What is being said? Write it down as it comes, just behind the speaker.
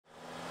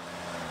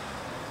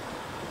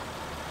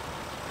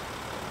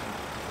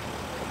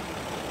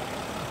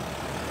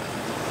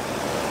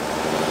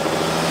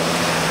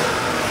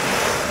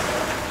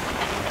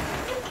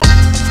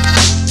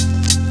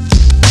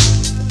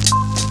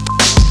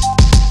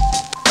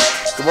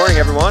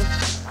everyone.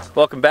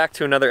 Welcome back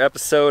to another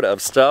episode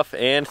of Stuff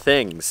and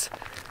Things.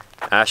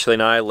 Ashley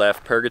and I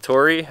left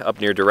Purgatory up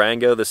near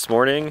Durango this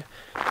morning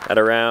at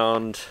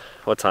around,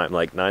 what time,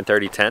 like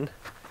 9:30, 10?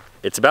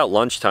 It's about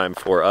lunchtime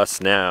for us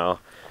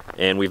now,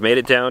 and we've made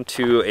it down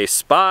to a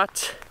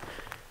spot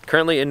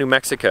currently in New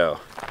Mexico.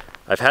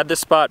 I've had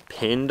this spot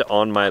pinned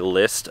on my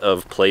list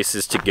of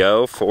places to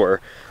go for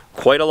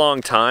quite a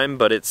long time,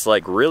 but it's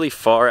like really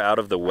far out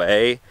of the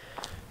way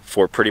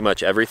for pretty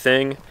much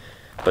everything.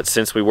 But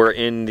since we were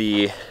in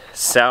the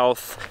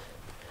southwest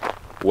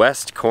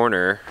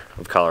corner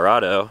of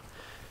Colorado,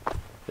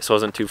 this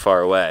wasn't too far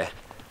away.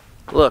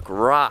 Look,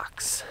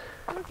 rocks.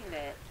 Look at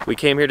it. We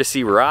came here to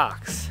see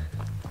rocks.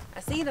 I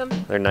see them.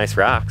 They're nice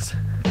rocks.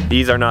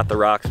 These are not the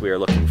rocks we are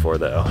looking for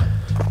though.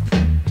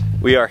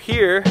 We are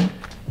here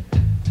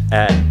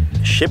at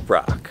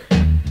Shiprock.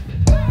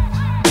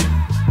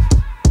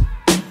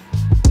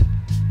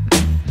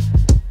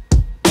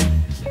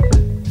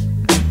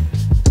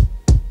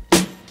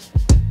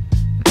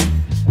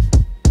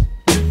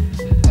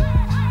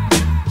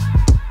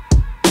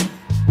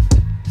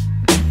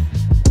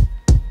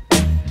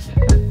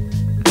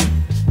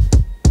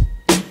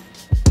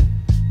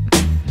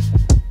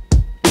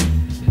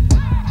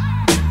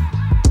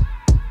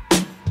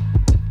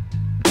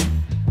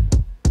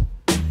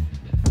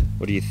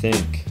 What do you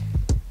think?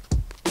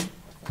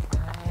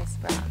 Nice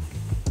rock.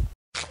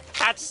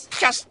 That's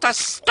just a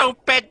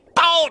stupid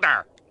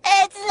boulder!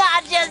 It's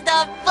not just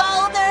a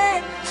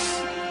boulder!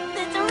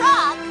 It's a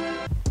rock!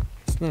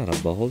 It's not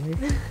a boulder.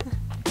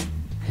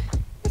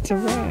 It's a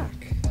rock.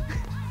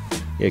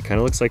 Yeah, it kind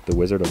of looks like the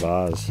Wizard of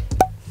Oz.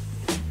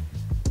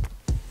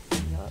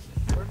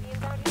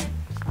 Scorpions out here?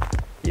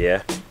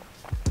 Yeah.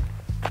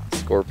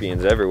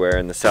 Scorpions everywhere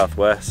in the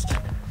Southwest.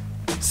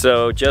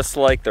 So just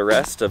like the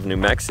rest of New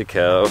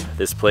Mexico,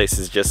 this place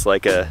is just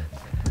like a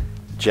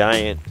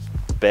giant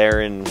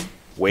barren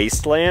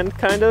wasteland,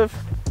 kind of.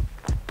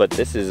 But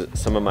this is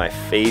some of my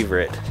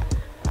favorite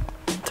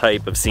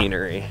type of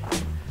scenery.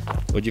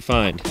 What'd you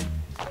find?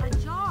 A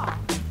jaw.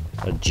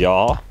 A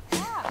jaw?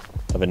 Yeah.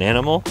 Of an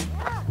animal?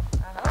 Yeah.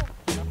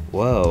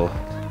 Whoa.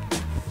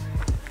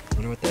 I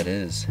wonder what that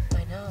is.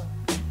 I know.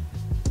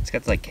 It's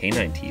got like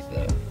canine teeth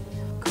though.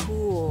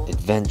 Cool.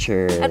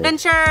 Adventure.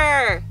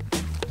 Adventure!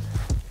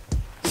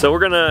 So we're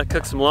gonna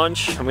cook some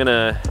lunch. I'm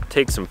gonna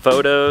take some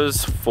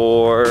photos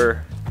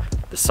for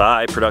the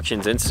Psy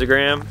Productions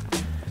Instagram.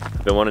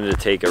 I've been wanting to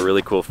take a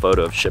really cool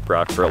photo of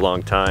Shiprock for a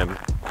long time.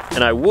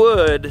 And I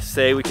would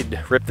say we could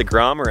rip the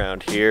Grom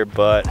around here,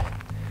 but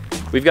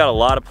we've got a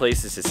lot of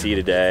places to see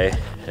today,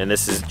 and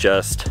this is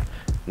just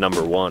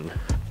number one.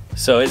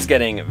 So it's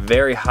getting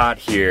very hot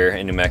here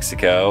in New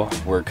Mexico.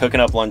 We're cooking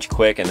up lunch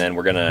quick, and then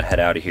we're gonna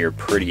head out of here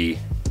pretty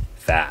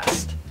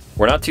fast.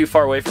 We're not too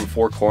far away from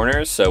Four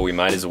Corners, so we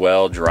might as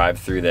well drive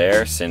through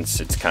there since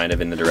it's kind of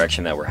in the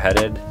direction that we're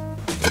headed.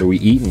 What are we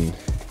eating?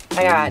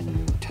 I got.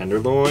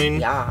 Tenderloin.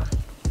 Yeah.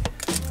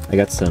 I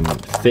got some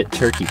Fit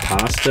Turkey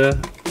pasta.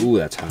 Ooh,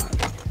 that's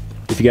hot.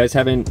 If you guys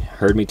haven't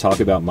heard me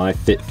talk about My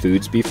Fit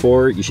Foods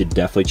before, you should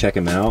definitely check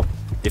them out.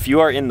 If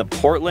you are in the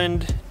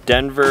Portland,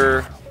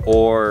 Denver,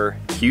 or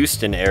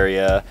Houston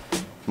area,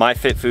 My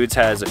Fit Foods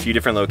has a few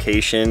different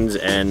locations,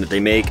 and they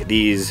make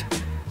these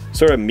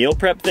sort of meal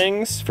prep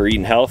things for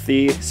eating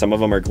healthy. Some of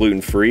them are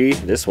gluten-free.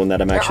 This one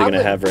that I'm actually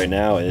gonna have right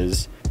now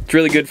it's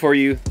really good for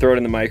you. Throw it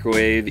in the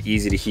microwave,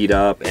 easy to heat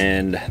up,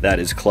 and that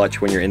is clutch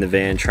when you're in the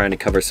van trying to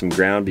cover some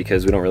ground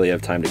because we don't really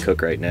have time to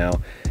cook right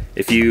now.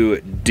 If you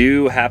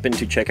do happen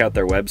to check out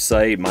their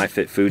website,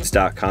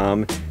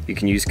 myfitfoods.com, you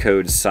can use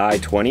code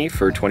PSY20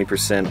 for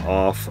 20%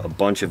 off a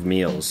bunch of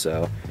meals.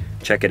 So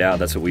check it out.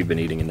 That's what we've been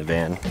eating in the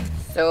van.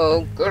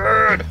 So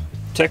good.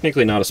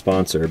 Technically not a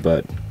sponsor,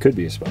 but could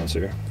be a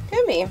sponsor.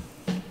 Could be.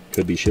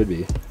 Could be, should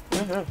be.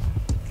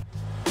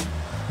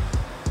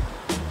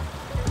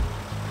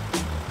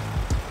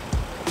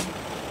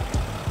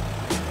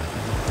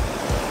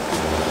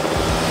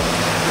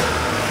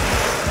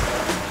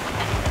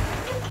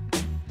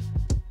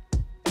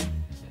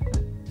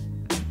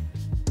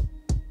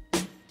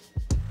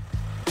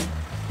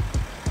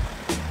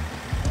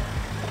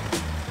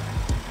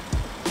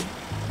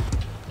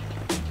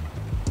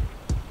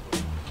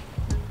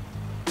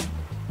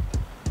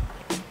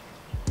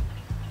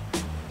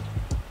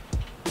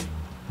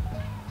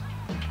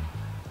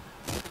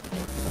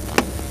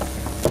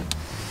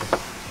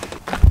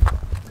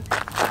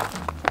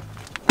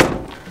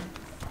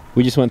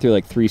 We just went through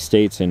like 3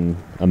 states in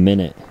a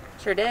minute.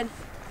 Sure did.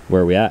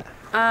 Where are we at?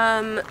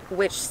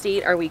 Which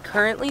state are we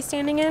currently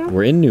standing in?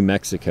 We're in New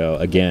Mexico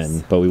again,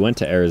 yes. But we went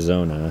to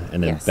Arizona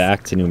and then yes.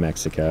 back to New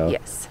Mexico.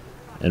 Yes.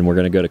 And we're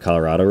gonna go to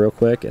Colorado real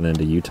quick and then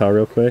to Utah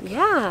real quick.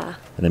 Yeah.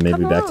 And then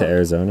maybe back to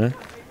Arizona.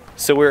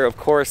 So we're of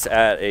course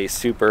at a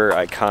super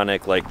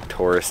iconic, like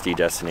touristy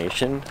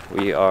destination.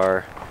 We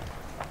are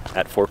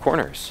at Four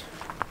Corners.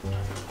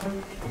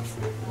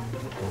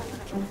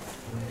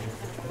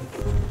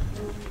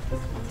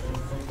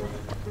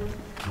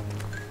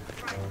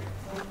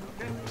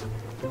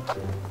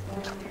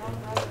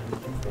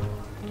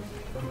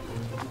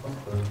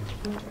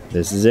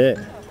 This is it.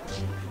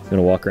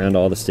 Gonna walk around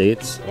all the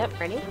states. Yep,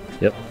 ready?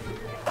 Yep.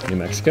 New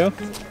Mexico.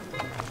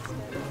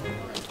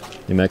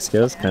 New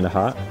Mexico's kind of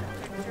hot.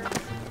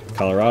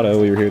 Colorado,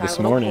 we were here this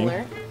morning.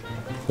 Cooler.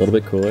 A little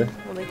bit cooler.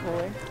 A little bit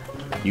cooler.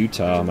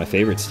 Utah, my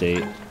favorite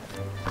state.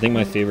 I think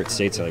my favorite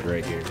states are like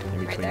right here,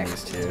 in between there.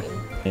 these two.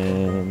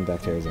 And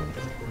back to Arizona.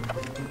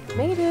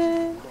 Made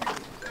it.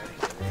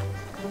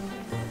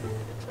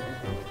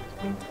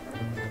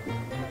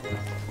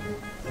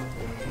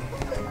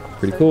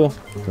 Pretty cool.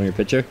 Want your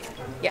picture?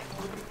 Yeah.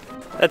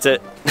 That's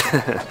it.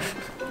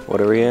 What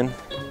are we in?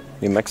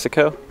 New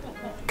Mexico?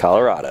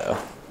 Colorado.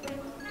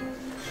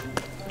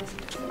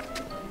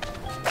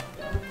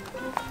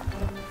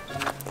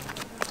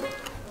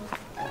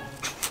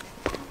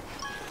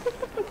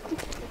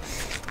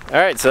 All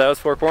right, so that was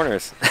Four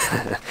Corners.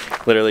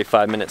 Literally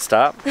 5-minute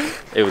stop.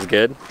 It was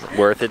good,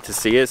 worth it to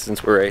see it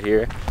since we're right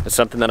here. It's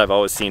something that I've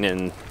always seen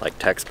in like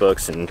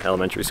textbooks in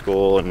elementary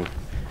school and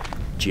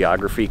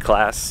geography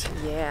class.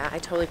 Yeah, I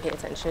totally pay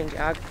attention in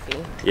geography.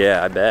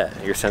 Yeah, I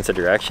bet. Your sense of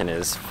direction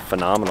is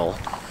phenomenal.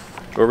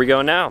 Where are we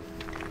going now?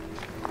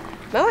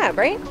 Moab,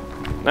 right?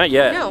 Not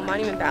yet. No,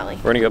 Monument Valley.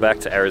 We're gonna go back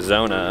to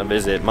Arizona,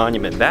 visit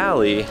Monument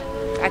Valley,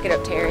 Back it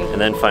up, Terry. and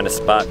then find a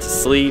spot to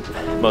sleep,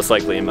 most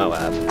likely in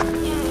Moab.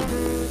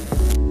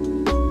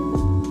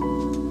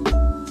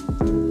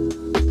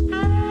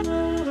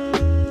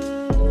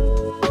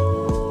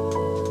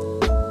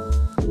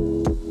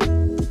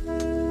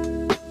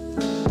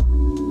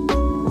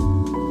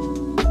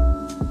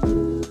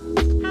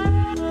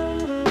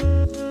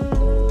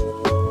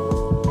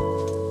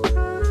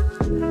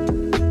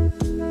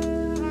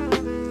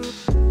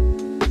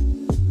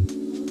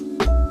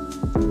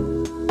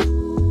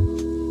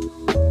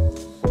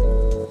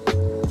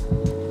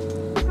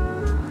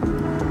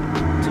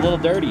 A little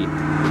dirty.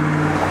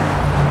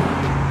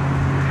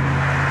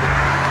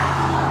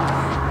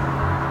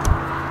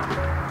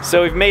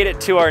 So we've made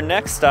it to our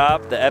next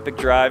stop, the epic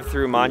drive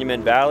through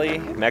Monument Valley,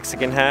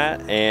 Mexican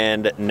Hat,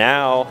 and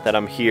now that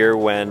I'm here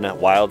when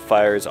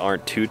wildfires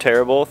aren't too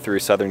terrible through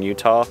southern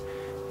Utah,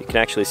 you can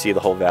actually see the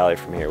whole valley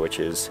from here,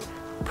 which is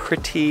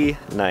pretty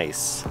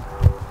nice.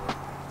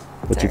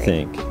 What do you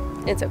think?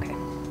 It's okay.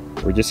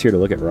 We're just here to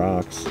look at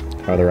rocks.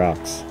 How are the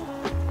rocks?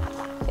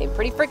 They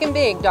pretty freaking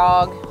big,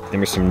 dog.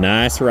 There are some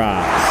nice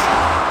rocks.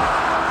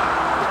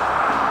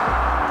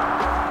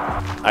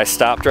 I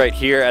stopped right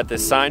here at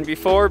this sign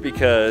before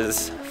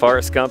because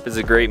Forrest Gump is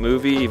a great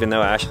movie, even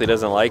though Ashley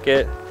doesn't like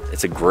it.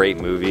 It's a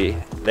great movie.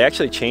 They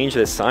actually changed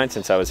this sign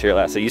since I was here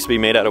last. It used to be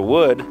made out of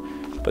wood,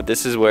 but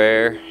this is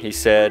where he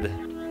said,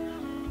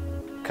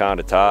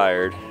 kinda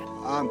tired.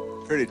 I'm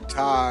pretty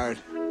tired.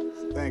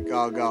 Think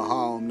I'll go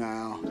home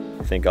now.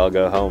 Think I'll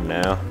go home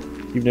now.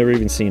 You've never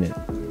even seen it.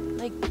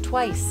 Like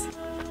twice.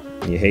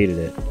 You hated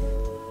it.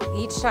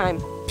 Each time.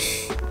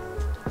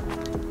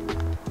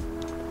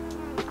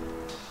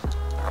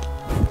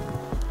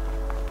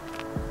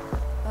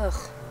 Ugh.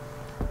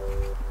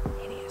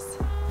 Hideous.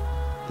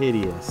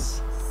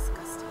 Hideous.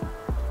 Disgusting.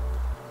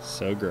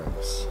 So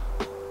gross.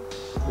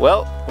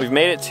 Well, we've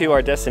made it to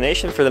our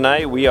destination for the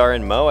night. We are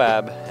in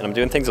Moab, and I'm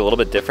doing things a little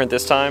bit different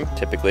this time.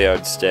 Typically I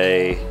would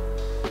stay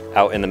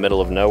out in the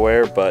middle of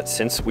nowhere, but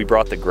since we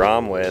brought the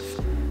Grom with,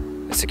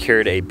 I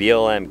secured a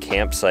BLM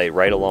campsite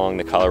right along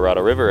the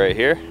Colorado River right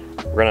here.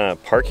 We're gonna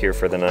park here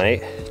for the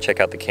night, check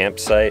out the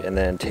campsite, and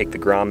then take the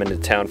Grom into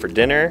town for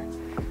dinner.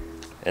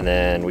 And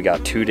then we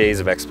got 2 days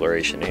of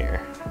exploration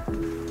here.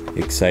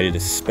 You excited to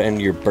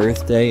spend your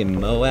birthday in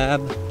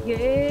Moab?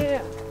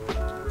 Yeah.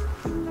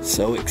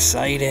 So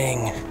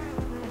exciting.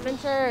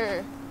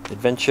 Adventure.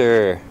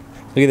 Adventure.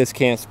 Look at this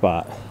camp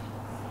spot.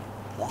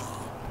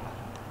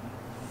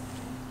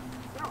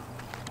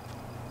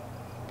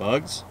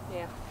 Bugs?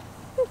 Yeah.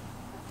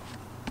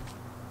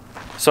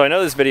 So I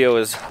know this video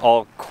is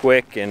all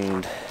quick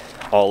and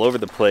all over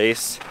the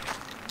place,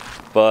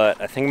 but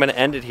I think I'm gonna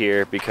end it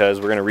here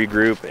because we're gonna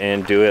regroup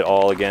and do it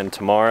all again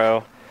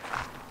tomorrow.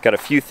 Got a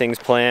few things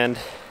planned.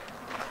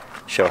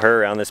 Show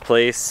her around this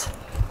place.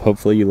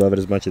 Hopefully you love it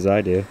as much as I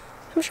do.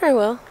 I'm sure I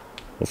will.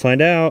 We'll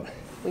find out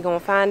We're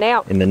gonna find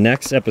out. in the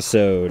next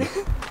episode.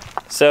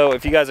 So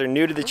if you guys are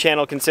new to the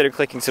channel, consider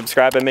clicking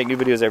subscribe. I make new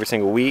videos every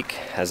single week.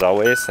 As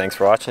always, thanks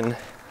for watching.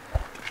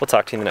 We'll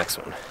talk to you in the next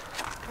one.